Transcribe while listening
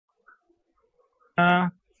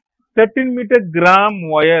13 meter gram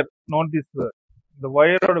wire. Note this word. The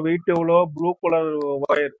wire weight எவ்வளோ? blue color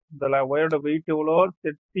wire. இந்த wire weight எவ்வளோ?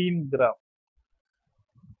 13 gram.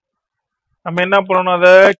 நம்ம என்ன பண்ணணும்?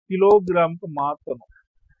 அதை கிலோகிராமுக்கு மாற்றணும்.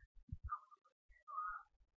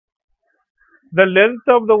 The length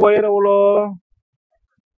of the wire எவ்வளோ?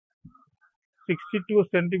 62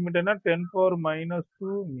 centimeter னா 10 power minus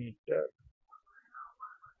 2 meter.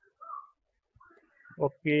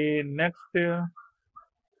 Okay, next.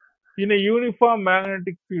 In a uniform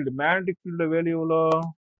magnetic field value எவ்வளோ?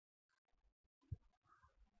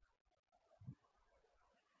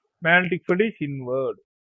 magnetic field is inward.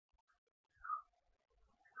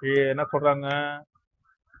 என்ன சொல்றாங்க?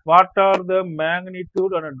 What are the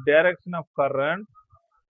magnitude and direction of current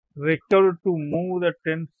required to remove the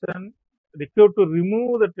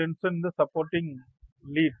tension in the supporting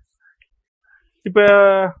leads? இப்ப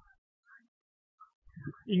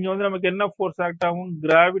இங்க வந்து நமக்கு என்ன force act ஆகும்?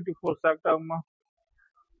 Gravity force act ஆகுமா?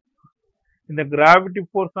 இந்த கிராவிட்டி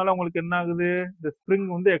ஃபோர்ஸ்னால உங்களுக்கு என்ன ஆகுது? இந்த ஸ்ப்ரிங்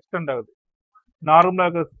வந்து எக்ஸ்டெண்ட் ஆகுது. நார்மலா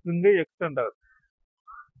இருக்கிற ஸ்ப்ரிங் எக்ஸ்டெண்ட் ஆகுது.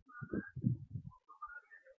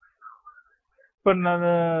 இப்ப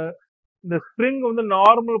இந்த ஸ்ப்ரிங் வந்து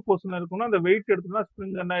நார்மல் பொசிஷன் இருக்கும்னா அந்த வெயிட் எடுத்தோம்னா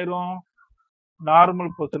ஸ்ப்ரிங் என்ன ஆயிரும்? நார்மல்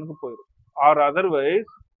பொசிஷனுக்கு போயிடும். ஆர்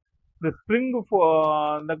அதர்வைஸ் இந்த ஸ்ப்ரிங்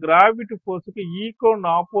இந்த கிராவிட்டி ஃபோர்ஸுக்கு ஈக்குவல்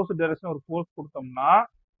ஆப்போசிட் டைரக்ஷன் ஒரு ஃபோர்ஸ் கொடுத்தோம்னா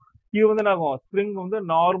இது வந்து என்ன ஆகும்? ஸ்ப்ரிங் வந்து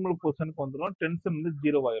நார்மல் பொசிஷனுக்கு வந்துடும். டென்ஷன் வந்து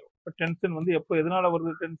 0 ஆயிரும். இப்போ டென்ஷன் வந்து எப்போ எதனால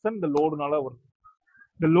வருது? டென்ஷன் இந்த லோடுனால வருது.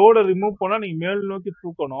 இந்த லோடை ரிமூவ் பண்ணா நீங்க மேல் நோக்கி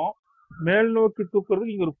தூக்கணும். மேல் நோக்கி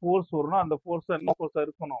தூக்குறதுக்கு இங்க ஒரு ஃபோர்ஸ் வரணும். அந்த ஃபோர்ஸ் என்ன ஃபோர்ஸா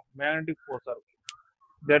இருக்கணும்? மேக்னெட்டிக் ஃபோர்ஸா இருக்கும்.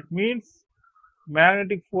 That means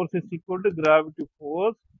magnetic force is equal to gravity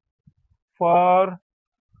force for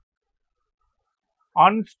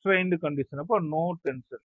unstrained condition. அப்போ no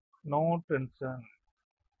tension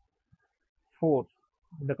force.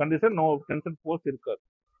 இந்த கண்டிஷன் no tension force இருக்காது.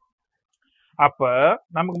 அப்ப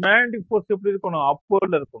நமக்கு மேக்னெட்டிக் ஃபோர்ஸ் எப்படி இருக்கணும்?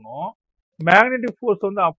 அப்வர்ட்ல இருக்கணும். மேக்னெட்டிக் ஃபோர்ஸ்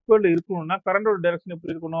வந்து அப்வர்ட்ல இருக்கணும்னா கரண்டோட டைரக்ஷன்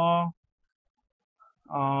எப்படி இருக்கணும்?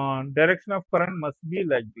 Direction of current must be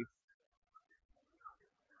like this.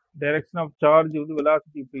 Direction of charge வந்து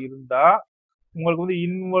வெலாசிட்டி இப்படி இருந்தா உங்களுக்கு வந்து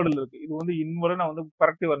இன்வர்டில் இருக்கு. இது வந்து இன்வர்டு நான் வந்து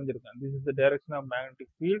கரெக்டாக வரைஞ்சிருக்கேன். This is the direction of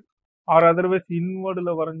magnetic field. Or otherwise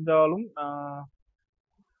இன்வர்டில் வரைஞ்சாலும்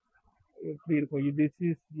எப்படி இருக்கும்? This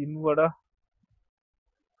is இன்வர்டா?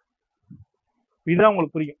 இதுதான்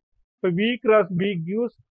உங்களுக்கு புரியும். இப்போ வி கிராஸ் பி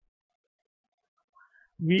கிவ்ஸ்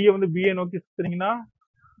வியை வந்து பியை நோக்கி சுத்துறீங்கன்னா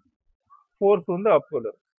ஃபோர்ஸ் வந்து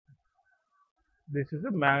அப்வர்டு. This is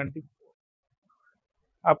magnetic.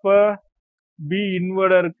 அப்ப பி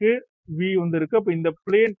இன்வர்டா இருக்கு, வி வந்து இருக்கு. அப்ப இந்த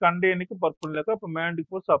பிளேன் கண்டெய்னருக்கு பர்பண்டிகுலரா இருக்கு. அப்ப மேக்னெட்டிக்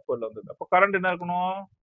ஃபோர்ஸ் அப்வர்ட்ல வந்தது. அப்ப கரண்ட் என்ன இருக்கணும்?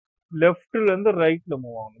 லெஃப்ட்ல இருந்து ரைட்ல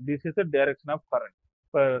மூவ் ஆகணும். This is the direction of current.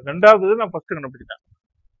 இப்ப ரெண்டாவது நான் ஃபர்ஸ்ட் கண்டுபிடிச்சிட்டேன்.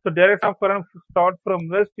 So direction of current start from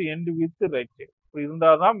west end with right side. இப்படி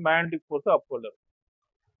இருந்தாதான் மேக்னெட்டிக் ஃபோர்ஸ் அப்வர்ட்ல இருக்கும்.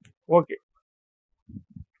 ஓகே,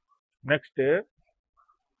 நெக்ஸ்ட்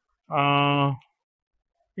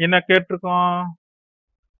என்ன கேட்டிருக்கோம்?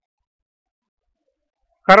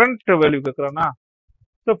 Current value கேட்கறானா?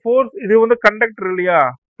 ஸோ ஃபோர்ஸ் இது வந்து கண்டக்டர் இல்லையா?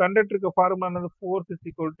 கண்டக்டருக்கு ஃபார்முலா என்னது? Force is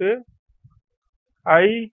equal to I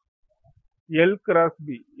L cross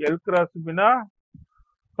B. L cross Bina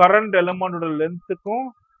current எலமெண்டோட லென்த்துக்கும்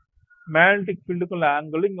magnetic ஃபீல்டுக்கும் உள்ள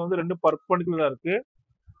ஆங்கிள். இங்க வந்து ரெண்டு பர்பண்டிகுலரா இருக்கு.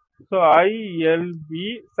 So I L B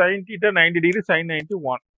sine theta 90 degree, sign 90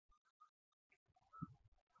 1.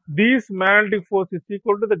 This magnetic force is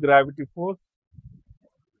equal to the gravity force.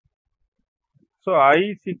 So I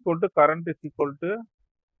is equal to current is equal to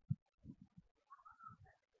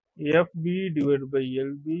FB divided by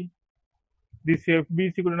LB. This FB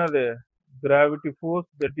is equal to the gravity force,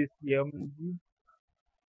 that is mg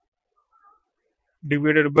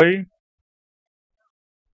divided by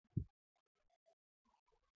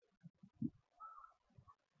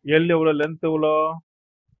L எவ்வளோ? Length எவ்வளோ?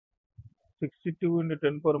 62 into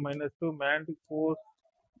 10 power minus 2. magnetic force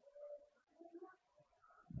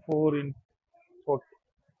 4 into 40.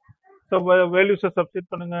 So values substitute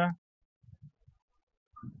பண்ணுங்க.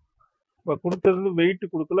 இப்போ கொடுத்தது wait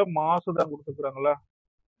கொடுக்கல, mass தான் கொடுத்துருக்காங்களா?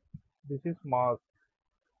 This is mass.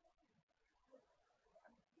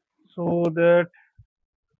 So that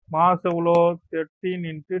mass எவ்வளோ? 13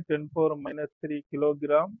 into 10 power minus 3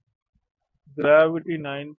 kilogram. Gravity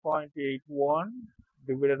 9.81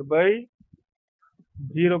 divided by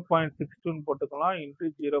 0.62 போட்டுக்கலாம் into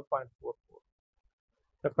 0.44.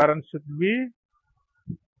 The current should be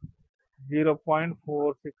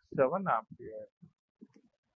 0.467 ampere.